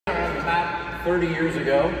hat 30 years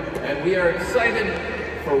ago, and we are excited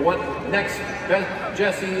for what next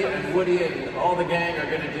Jesse and Woody and all the gang are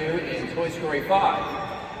going to do in Toy Story 5.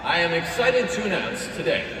 I am excited to announce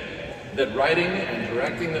today that writing and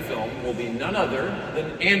directing the film will be none other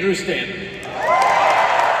than Andrew Stanton.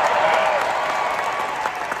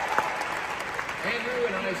 Andrew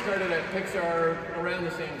and I started at Pixar around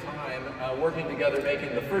the same time, working together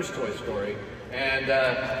making the first Toy Story, and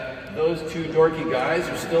those two dorky guys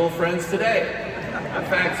are still friends today. In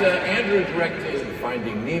fact, Andrew directed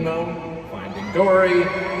Finding Nemo, Finding Dory,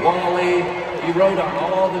 WALL-E. He wrote on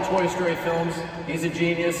all the Toy Story films. He's a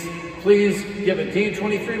genius. Please give a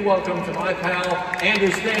D23 welcome to my pal,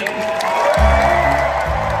 Andrew Stanton.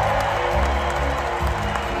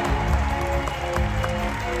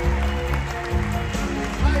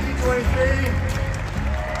 Hi, D23.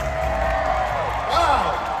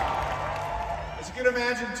 Wow! As you can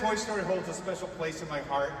imagine, Toy Story holds a special place in my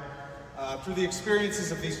heart. Through the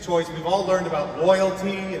experiences of these toys, we've all learned about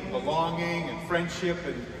loyalty and belonging and friendship,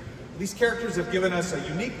 and these characters have given us a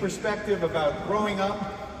unique perspective about growing up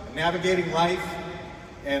and navigating life.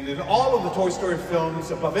 And in all of the Toy Story films,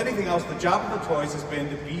 above anything else, the job of the toys has been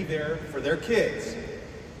to be there for their kids.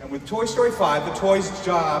 And with Toy Story 5, the toys'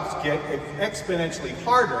 jobs get exponentially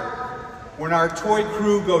harder when our toy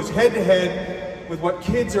crew goes head-to-head with what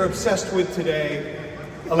kids are obsessed with today,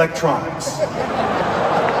 electronics.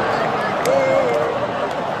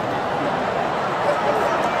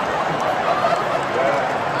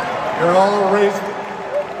 You're all raised.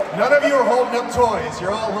 None of you are holding up toys. You're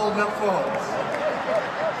all holding up phones.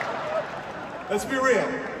 Let's be real.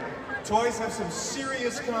 Toys have some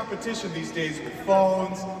serious competition these days with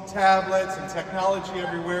phones, tablets, and technology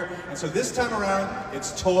everywhere. And so this time around,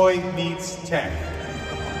 it's toy meets tech.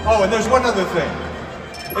 Oh, and there's one other thing.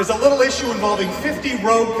 There's a little issue involving 50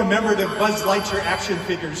 rogue commemorative Buzz Lightyear action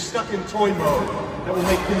figures stuck in toy mode that will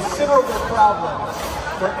make considerable problems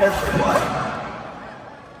for everyone.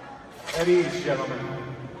 At ease, gentlemen.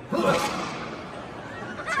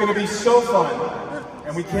 It's going to be so fun,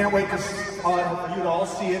 and we can't wait for you to all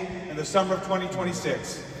see it in the summer of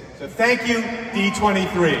 2026. So thank you,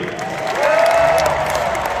 D23.